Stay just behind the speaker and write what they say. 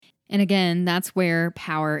And again, that's where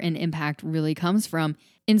power and impact really comes from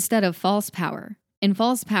instead of false power. And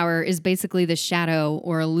false power is basically the shadow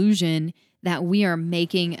or illusion that we are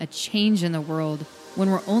making a change in the world when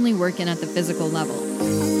we're only working at the physical level.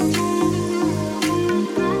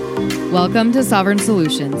 Welcome to Sovereign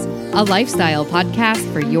Solutions, a lifestyle podcast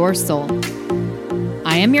for your soul.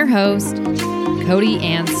 I am your host, Cody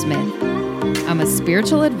Ann Smith. I'm a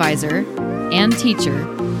spiritual advisor and teacher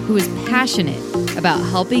who is passionate about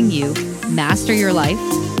helping you master your life,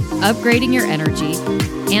 upgrading your energy,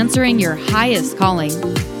 answering your highest calling,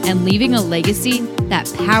 and leaving a legacy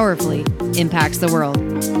that powerfully impacts the world.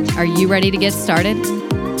 Are you ready to get started?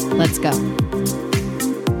 Let's go.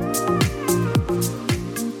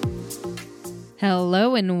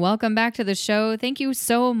 Hello and welcome back to the show. Thank you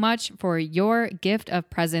so much for your gift of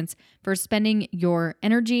presence, for spending your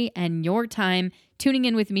energy and your time tuning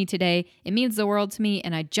in with me today. It means the world to me,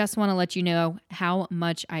 and I just want to let you know how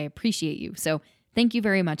much I appreciate you. So thank you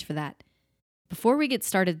very much for that. Before we get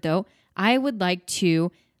started though, I would like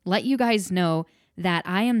to let you guys know that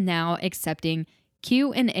I am now accepting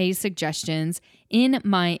Q&A suggestions in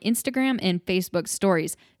my Instagram and Facebook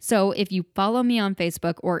stories. So if you follow me on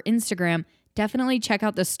Facebook or Instagram, definitely check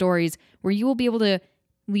out the stories where you will be able to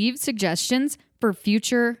leave suggestions for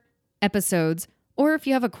future episodes. Or if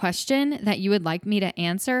you have a question that you would like me to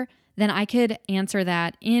answer, then I could answer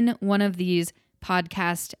that in one of these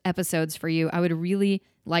podcast episodes for you. I would really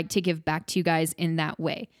like to give back to you guys in that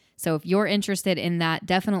way. So if you're interested in that,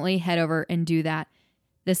 definitely head over and do that.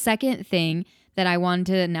 The second thing that I wanted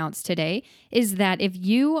to announce today is that if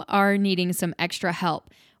you are needing some extra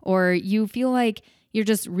help or you feel like you're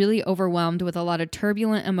just really overwhelmed with a lot of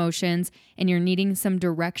turbulent emotions and you're needing some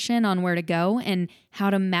direction on where to go and how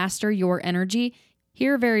to master your energy,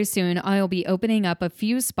 here very soon, I'll be opening up a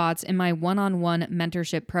few spots in my one-on-one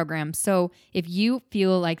mentorship program. So if you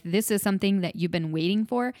feel like this is something that you've been waiting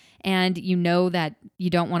for and you know that you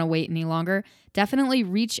don't want to wait any longer, definitely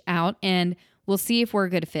reach out and we'll see if we're a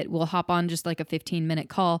good fit. We'll hop on just like a 15-minute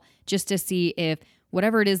call just to see if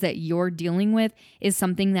whatever it is that you're dealing with is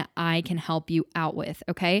something that I can help you out with,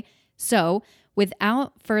 okay? So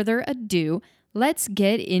without further ado, let's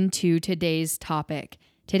get into today's topic.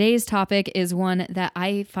 Today's topic is one that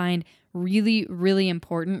I find really, really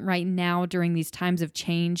important right now during these times of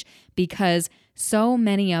change because so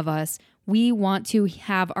many of us, we want to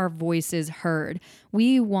have our voices heard.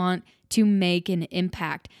 We want to make an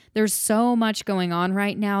impact. There's so much going on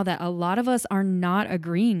right now that a lot of us are not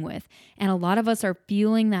agreeing with, and a lot of us are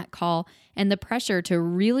feeling that call and the pressure to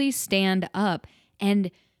really stand up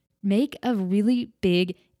and make a really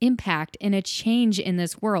big impact and a change in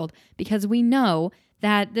this world because we know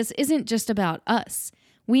that this isn't just about us.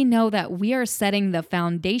 We know that we are setting the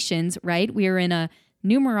foundations, right? We are in a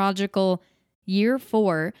numerological year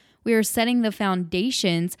 4. We are setting the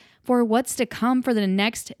foundations for what's to come for the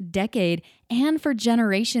next decade and for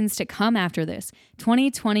generations to come after this.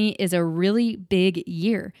 2020 is a really big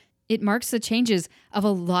year. It marks the changes of a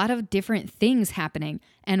lot of different things happening,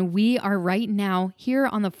 and we are right now here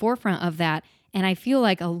on the forefront of that, and I feel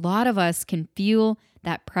like a lot of us can feel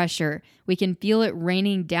that pressure. We can feel it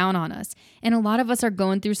raining down on us, and a lot of us are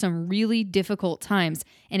going through some really difficult times,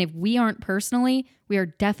 and if we aren't personally, we are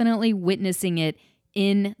definitely witnessing it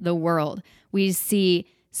in the world. We see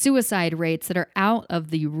suicide rates that are out of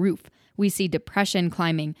the roof. We see depression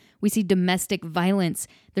climbing. We see domestic violence.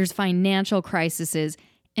 There's financial crises.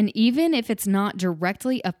 And even if it's not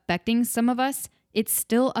directly affecting some of us, it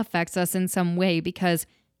still affects us in some way because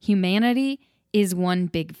humanity is one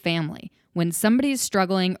big family. When somebody's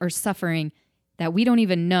struggling or suffering that we don't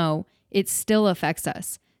even know, it still affects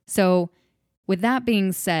us. So with that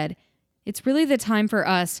being said, it's really the time for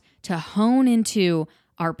us to hone into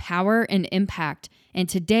our power and impact. And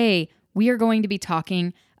today we are going to be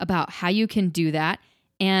talking about how you can do that.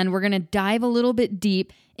 And we're going to dive a little bit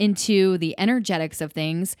deep into the energetics of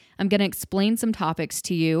things. I'm going to explain some topics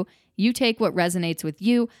to you. You take what resonates with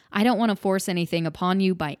you. I don't want to force anything upon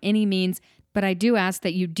you by any means, but I do ask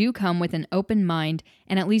that you do come with an open mind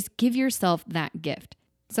and at least give yourself that gift.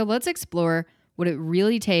 So let's explore what it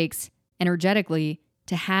really takes energetically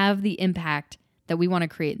to have the impact that we want to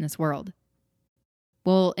create in this world.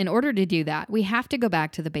 Well, in order to do that, we have to go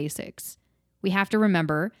back to the basics. We have to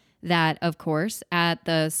remember that, of course, at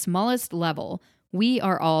the smallest level, we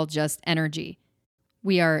are all just energy.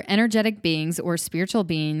 We are energetic beings or spiritual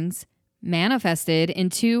beings manifested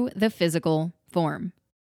into the physical form.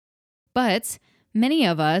 But many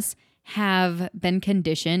of us have been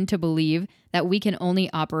conditioned to believe that we can only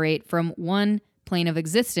operate from one plane of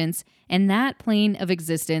existence, and that plane of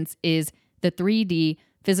existence is the 3D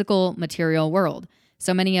physical material world.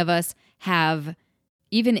 So many of us have,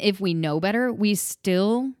 even if we know better, we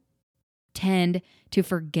still tend to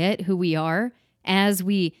forget who we are as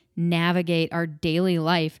we navigate our daily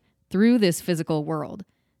life through this physical world.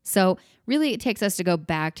 So really, it takes us to go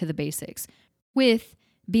back to the basics. With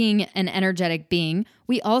being an energetic being,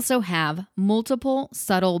 we also have multiple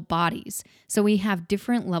subtle bodies. So we have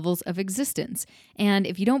different levels of existence. And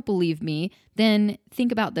if you don't believe me, then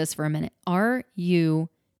think about this for a minute. Are you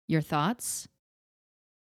your thoughts?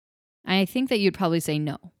 I think that you'd probably say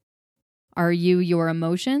no. Are you your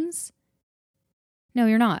emotions? No,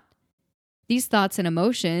 you're not. These thoughts and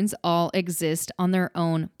emotions all exist on their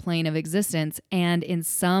own plane of existence. And in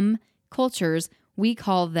some cultures, we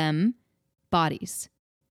call them bodies.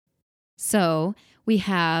 So we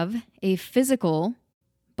have a physical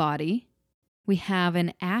body, we have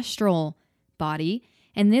an astral body,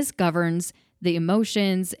 and this governs the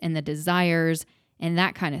emotions and the desires and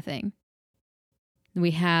that kind of thing.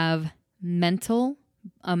 We have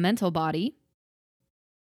a mental body.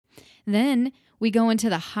 Then we go into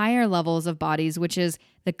the higher levels of bodies, which is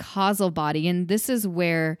the causal body, and this is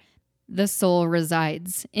where the soul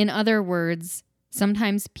resides. In other words,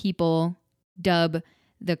 sometimes people dub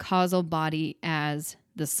the causal body as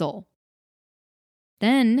the soul.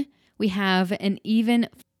 Then we have an even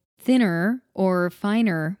thinner or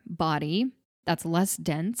finer body that's less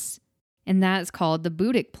dense, and that's called the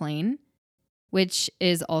Buddhic plane, which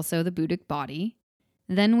is also the Buddhic body.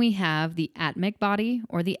 Then we have the Atmic body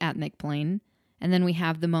or the Atmic plane, and then we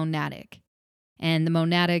have the monadic. And the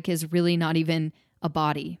monadic is really not even a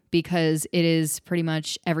body because it is pretty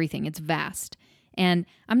much everything. It's vast. And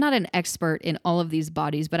I'm not an expert in all of these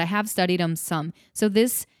bodies, but I have studied them some. So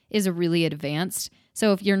this is really advanced.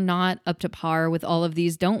 So if you're not up to par with all of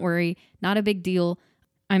these, don't worry, not a big deal.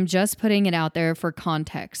 I'm just putting it out there for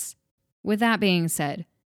context. With that being said,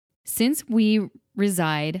 since we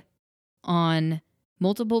reside on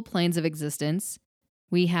multiple planes of existence,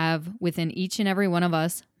 we have within each and every one of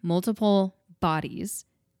us multiple bodies.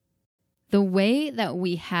 The way that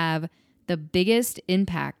we have the biggest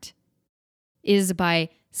impact is by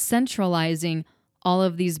centralizing all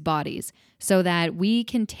of these bodies so that we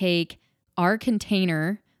can take our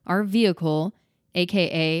container, our vehicle,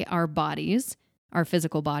 aka our bodies, our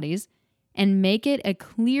physical bodies, and make it a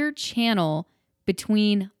clear channel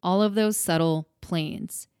between all of those subtle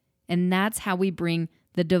planes. And that's how we bring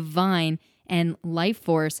the divine and life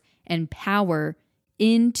force and power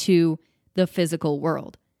into the physical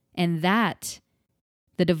world. And that,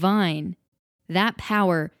 the divine, that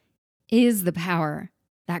power is the power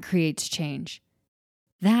that creates change.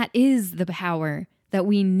 That is the power that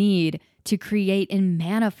we need to create and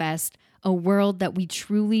manifest a world that we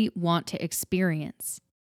truly want to experience.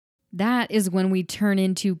 That is when we turn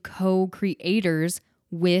into co-creators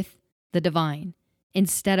with the divine,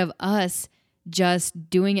 instead of us just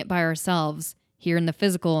doing it by ourselves here in the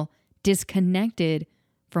physical, disconnected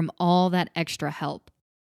from all that extra help.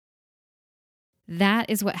 That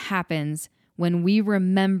is what happens when we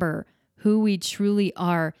remember who we truly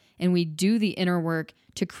are and we do the inner work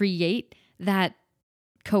to create that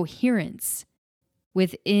coherence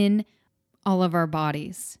within all of our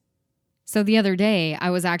bodies. So the other day, I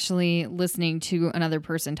was actually listening to another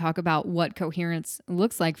person talk about what coherence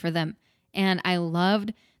looks like for them. And I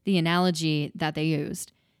loved the analogy that they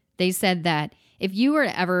used. They said that if you were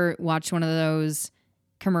to ever watch one of those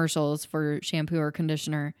commercials for shampoo or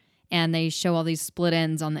conditioner, and they show all these split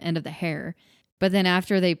ends on the end of the hair, but then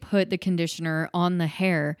after they put the conditioner on the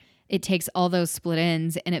hair, it takes all those split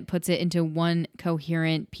ends and it puts it into one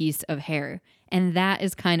coherent piece of hair. And that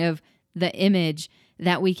is kind of the image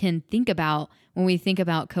that we can think about when we think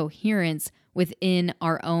about coherence within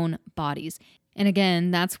our own bodies. And again,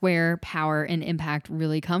 that's where power and impact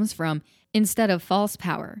really comes from instead of false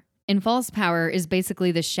power. And false power is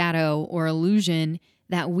basically the shadow or illusion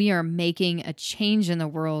that we are making a change in the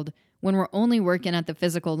world when we're only working at the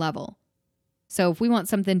physical level. So if we want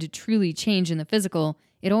something to truly change in the physical,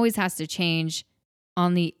 it always has to change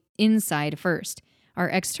on the inside first. Our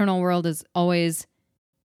external world is always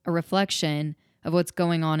a reflection of what's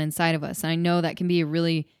going on inside of us. And I know that can be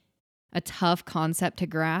a tough concept to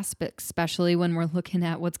grasp, especially when we're looking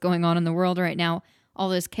at what's going on in the world right now, all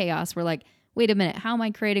this chaos. We're like, wait a minute, how am I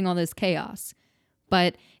creating all this chaos?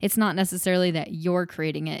 But it's not necessarily that you're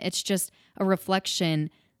creating it. It's just a reflection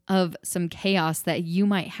of some chaos that you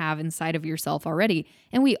might have inside of yourself already.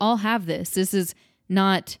 And we all have this. This is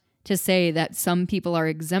not to say that some people are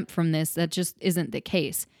exempt from this. That just isn't the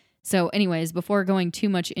case. So anyways, before going too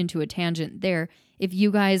much into a tangent there, if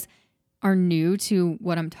you guys are new to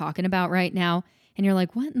what I'm talking about right now, and you're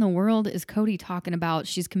like, what in the world is Cody talking about?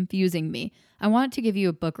 She's confusing me. I want to give you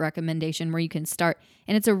a book recommendation where you can start.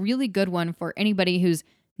 And it's a really good one for anybody who's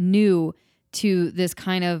new to this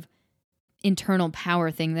kind of internal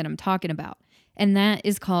power thing that I'm talking about. And that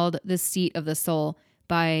is called The Seat of the Soul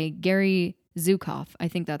by Gary Zukav. I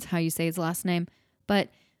think that's how you say his last name. But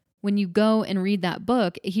when you go and read that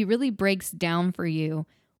book, he really breaks down for you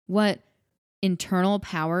what internal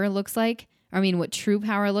power looks like. What true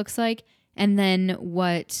power looks like, and then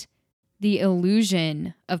what the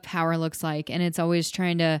illusion of power looks like. And it's always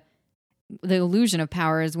the illusion of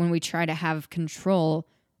power is when we try to have control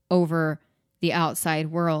over the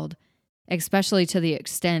outside world, especially to the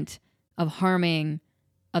extent of harming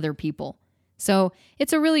other people. So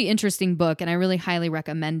it's a really interesting book, and I really highly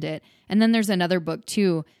recommend it. And then there's another book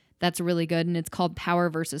too that's really good, and it's called Power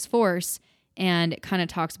versus Force, and it kind of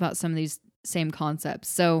talks about some of these same concepts.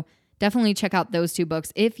 So definitely check out those two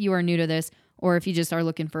books if you are new to this, or if you just are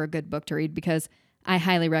looking for a good book to read, because I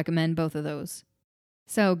highly recommend both of those.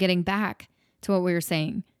 So getting back to what we were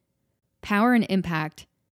saying, power and impact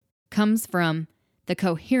comes from the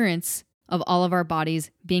coherence of all of our bodies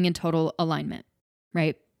being in total alignment,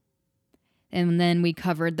 right? And then we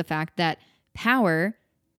covered the fact that power,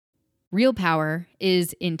 real power,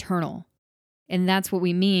 is internal. And that's what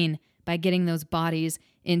we mean by getting those bodies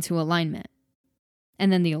into alignment.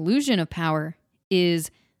 And then the illusion of power is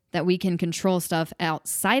that we can control stuff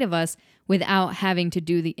outside of us without having to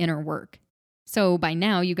do the inner work. So by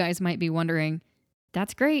now, you guys might be wondering,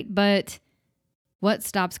 that's great, but what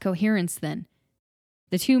stops coherence then?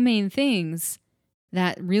 The two main things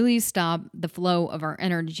that really stop the flow of our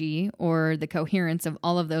energy or the coherence of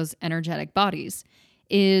all of those energetic bodies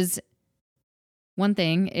is, one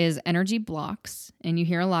thing is energy blocks, and you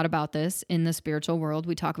hear a lot about this in the spiritual world.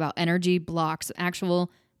 We talk about energy blocks,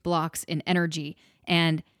 actual blocks in energy,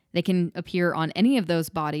 and they can appear on any of those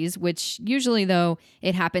bodies, which usually, though,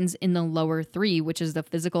 it happens in the lower three, which is the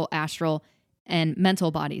physical, astral, and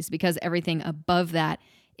mental bodies, because everything above that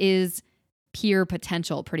is pure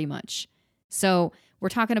potential pretty much. So we're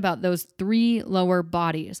talking about those three lower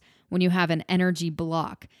bodies when you have an energy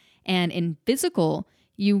block. And in physical,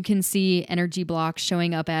 you can see energy blocks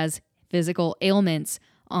showing up as physical ailments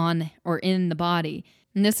on or in the body.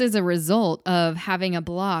 And this is a result of having a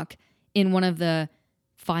block in one of the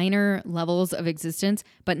finer levels of existence,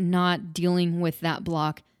 but not dealing with that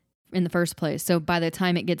block in the first place. So by the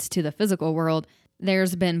time it gets to the physical world,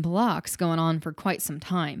 there's been blocks going on for quite some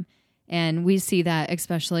time. And we see that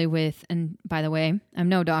especially with, and by the way, I'm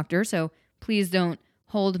no doctor, so please don't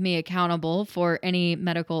hold me accountable for any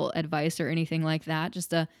medical advice or anything like that.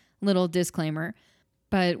 Just a little disclaimer.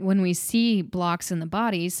 But when we see blocks in the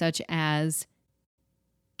body, such as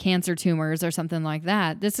cancer tumors or something like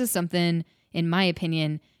that, this is something, in my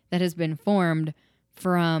opinion, that has been formed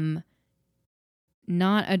from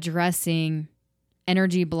not addressing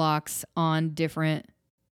energy blocks on different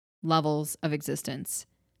levels of existence.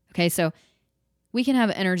 Okay, so we can have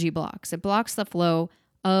energy blocks. It blocks the flow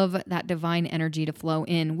of that divine energy to flow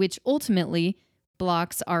in, which ultimately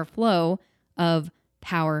blocks our flow of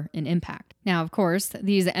power and impact. Now, of course,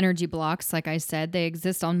 these energy blocks, like I said, they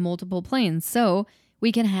exist on multiple planes. So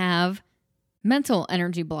we can have mental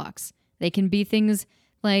energy blocks. They can be things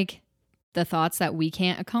like the thoughts that we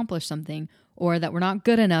can't accomplish something, or that we're not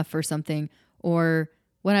good enough for something, or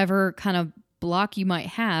whatever kind of block you might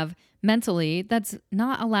have mentally that's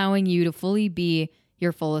not allowing you to fully be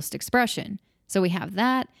your fullest expression. So we have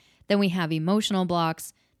that. Then we have emotional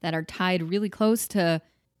blocks that are tied really close to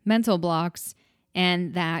mental blocks,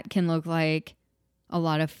 and that can look like a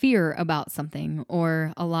lot of fear about something,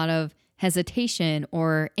 or a lot of hesitation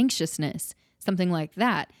or anxiousness, something like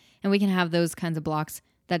that. And we can have those kinds of blocks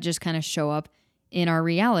that just kind of show up in our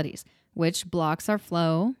realities, which blocks our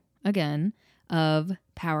flow, again, of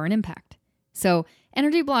power and impact. So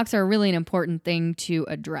energy blocks are really an important thing to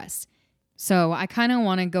address. So I kind of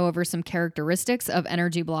want to go over some characteristics of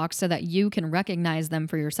energy blocks so that you can recognize them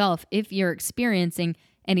for yourself if you're experiencing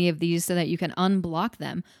any of these, so that you can unblock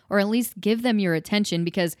them, or at least give them your attention,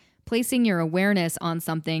 because placing your awareness on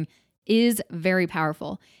something is very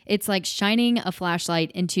powerful. It's like shining a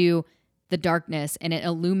flashlight into the darkness, and it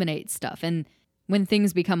illuminates stuff. And when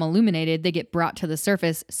things become illuminated, they get brought to the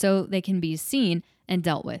surface so they can be seen and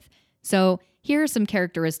dealt with. So here are some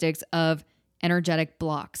characteristics of energetic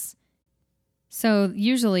blocks. So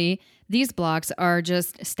usually these blocks are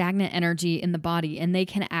just stagnant energy in the body, and they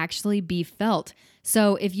can actually be felt.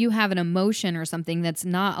 So if you have an emotion or something that's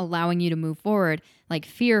not allowing you to move forward, like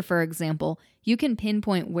fear, for example, you can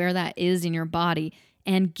pinpoint where that is in your body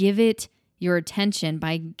and give it your attention,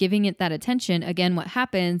 by giving it that attention, again, what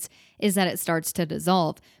happens is that it starts to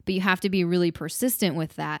dissolve. But you have to be really persistent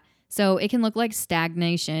with that. So it can look like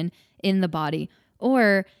stagnation in the body,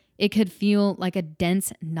 or it could feel like a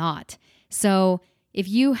dense knot. So if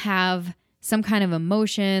you have some kind of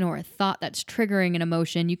emotion or a thought that's triggering an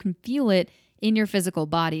emotion, you can feel it in your physical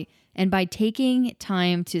body. And by taking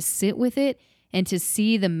time to sit with it and to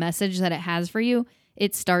see the message that it has for you,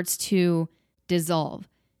 it starts to dissolve.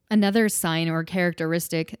 Another sign or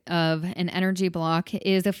characteristic of an energy block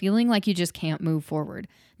is a feeling like you just can't move forward.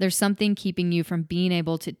 There's something keeping you from being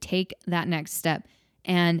able to take that next step.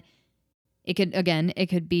 And it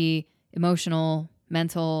could be emotional,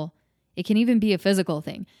 mental, it can even be a physical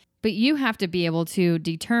thing. But you have to be able to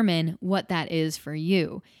determine what that is for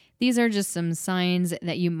you. These are just some signs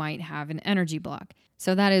that you might have an energy block.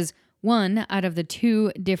 So that is one out of the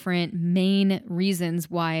two different main reasons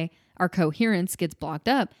why our coherence gets blocked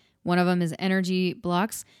up. One of them is energy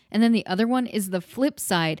blocks, and then the other one is the flip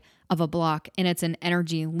side of a block, and it's an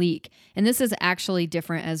energy leak. And this is actually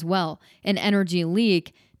different as well. An energy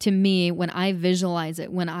leak, to me, when I visualize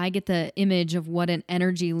it, when I get the image of what an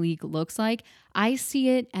energy leak looks like, I see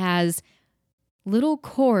it as little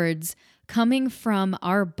cords coming from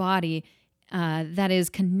our body that is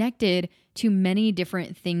connected to many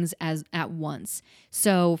different things at once.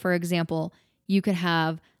 So, for example, you could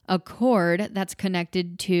have a cord that's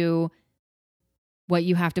connected to what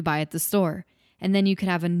you have to buy at the store. And then you could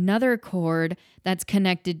have another cord that's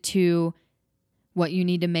connected to what you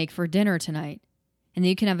need to make for dinner tonight. And then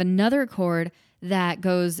you can have another cord that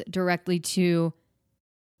goes directly to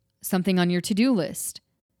something on your to-do list.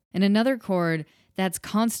 And another cord that's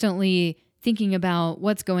constantly thinking about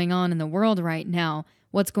what's going on in the world right now,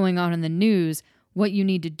 what's going on in the news, what you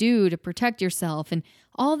need to do to protect yourself, and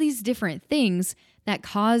all these different things that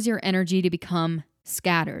cause your energy to become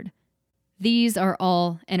scattered. These are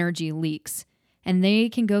all energy leaks, and they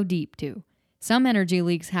can go deep too. Some energy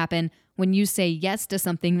leaks happen when you say yes to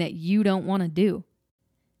something that you don't want to do.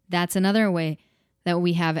 That's another way that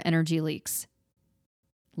we have energy leaks.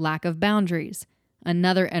 Lack of boundaries,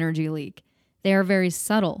 another energy leak. They are very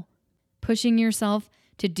subtle. Pushing yourself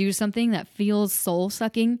to do something that feels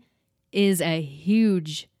soul-sucking is a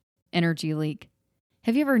huge energy leak.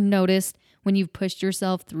 Have you ever noticed when you've pushed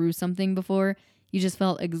yourself through something before, you just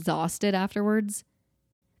felt exhausted afterwards?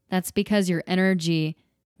 That's because your energy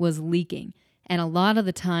was leaking. And a lot of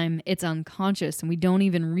the time, it's unconscious and we don't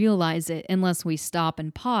even realize it unless we stop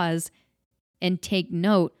and pause and take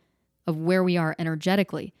note of where we are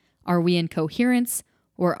energetically. Are we in coherence,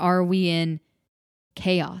 or are we in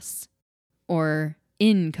chaos or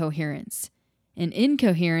incoherence? And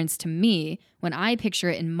incoherence, to me, when I picture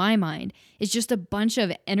it in my mind, is just a bunch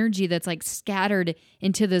of energy that's like scattered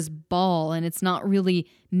into this ball, and it's not really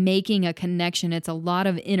making a connection. It's a lot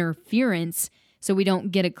of interference, so we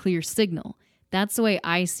don't get a clear signal. That's the way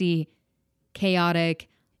I see chaotic,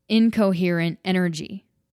 incoherent energy.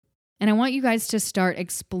 And I want you guys to start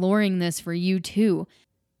exploring this for you too.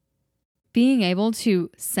 Being able to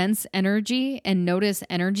sense energy and notice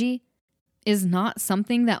energy is not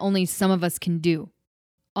something that only some of us can do.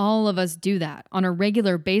 All of us do that on a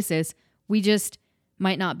regular basis. We just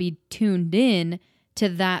might not be tuned in to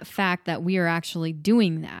that fact that we are actually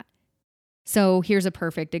doing that. So here's a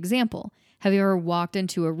perfect example. Have you ever walked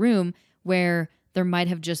into a room where there might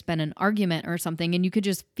have just been an argument or something and you could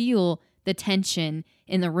just feel the tension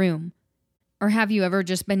in the room? Or have you ever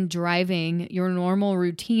just been driving your normal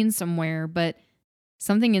routine somewhere, but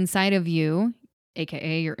something inside of you,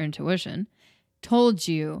 aka your intuition, told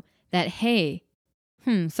you that, hey,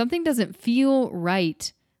 something doesn't feel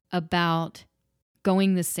right about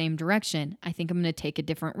going the same direction. I think I'm going to take a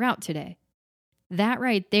different route today. That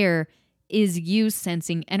right there is you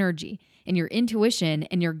sensing energy, and your intuition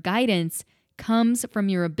and your guidance comes from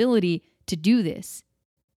your ability to do this.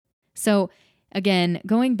 So again,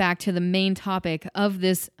 going back to the main topic of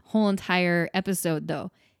this whole entire episode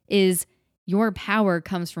though, is your power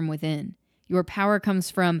comes from within. Your power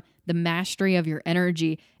comes from the mastery of your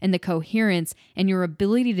energy and the coherence and your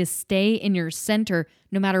ability to stay in your center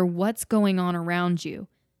no matter what's going on around you.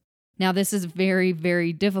 Now, this is very,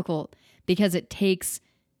 very difficult because it takes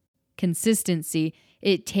consistency.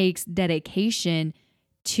 It takes dedication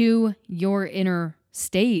to your inner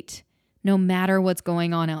state, no matter what's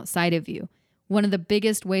going on outside of you. One of the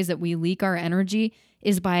biggest ways that we leak our energy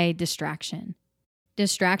is by distraction.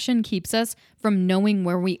 Distraction keeps us from knowing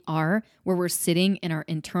where we are, where we're sitting in our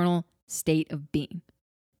internal state of being.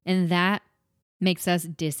 And that makes us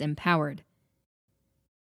disempowered.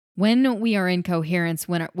 When we are in coherence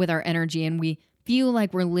with our energy and we feel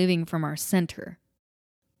like we're living from our center,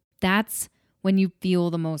 That's when you feel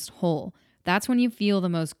the most whole. That's when you feel the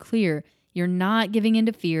most clear. You're not giving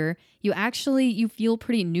into fear. You feel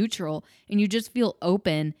pretty neutral, and you just feel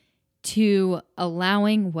open to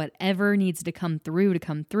allowing whatever needs to come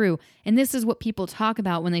through. And this is what people talk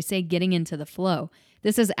about when they say getting into the flow.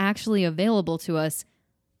 This is actually available to us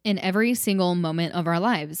in every single moment of our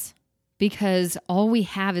lives because all we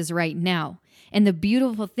have is right now. And the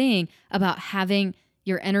beautiful thing about having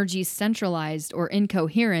your energy centralized or in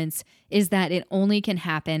coherence is that it only can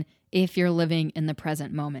happen if you're living in the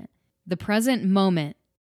present moment. The present moment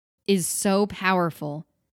is so powerful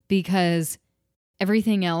because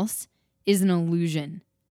everything else is an illusion.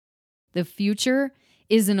 The future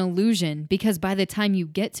is an illusion because by the time you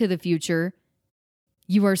get to the future,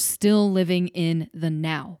 you are still living in the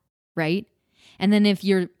now, right? And then if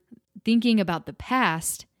you're thinking about the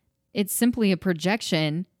past, it's simply a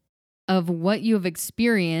projection of what you have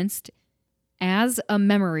experienced as a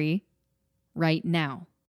memory right now.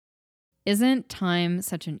 Isn't time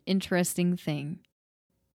such an interesting thing?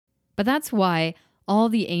 But that's why all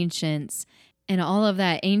the ancients and all of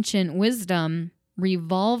that ancient wisdom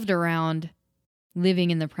revolved around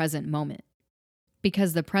living in the present moment.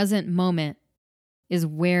 Because the present moment is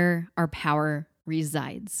where our power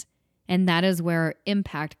resides. And that is where our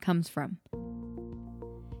impact comes from.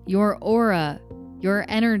 Your aura, your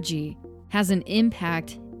energy has an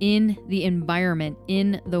impact in the environment,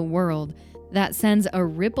 in the world, that sends a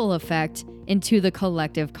ripple effect into the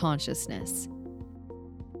collective consciousness.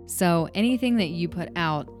 So anything that you put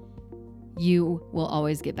out, you will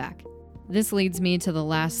always get back. This leads me to the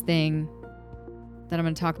last thing that I'm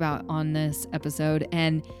going to talk about on this episode,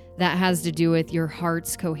 and that has to do with your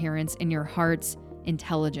heart's coherence and your heart's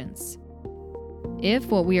intelligence. If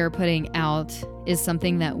what we are putting out is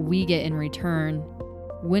something that we get in return,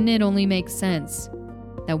 wouldn't it only make sense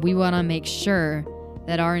that we want to make sure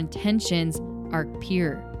that our intentions are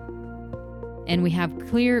pure? And we have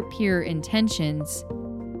clear, pure intentions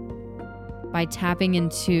by tapping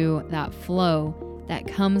into that flow that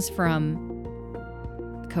comes from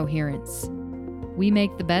coherence. We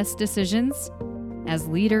make the best decisions as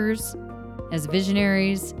leaders, as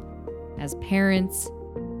visionaries, as parents,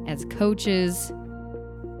 as coaches,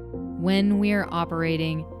 when we are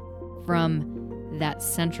operating from that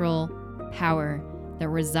central power that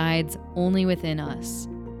resides only within us.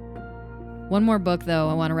 One more book, though,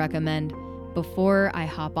 I want to recommend before I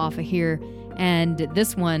hop off of here. And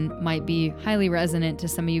this one might be highly resonant to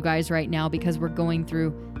some of you guys right now because we're going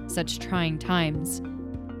through such trying times.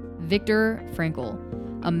 Viktor Frankl,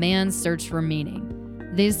 A Man's Search for Meaning.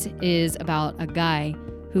 This is about a guy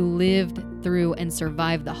who lived through and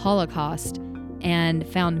survived the Holocaust and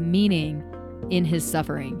found meaning in his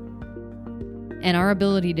suffering. And our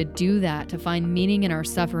ability to do that, to find meaning in our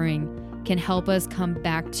suffering, can help us come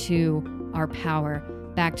back to our power,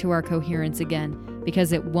 back to our coherence again,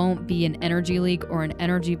 because it won't be an energy leak or an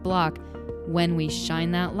energy block when we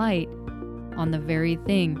shine that light on the very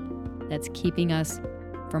thing that's keeping us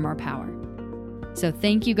from our power. So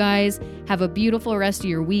thank you guys. Have a beautiful rest of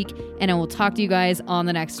your week, and I will talk to you guys on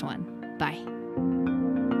the next one. Bye.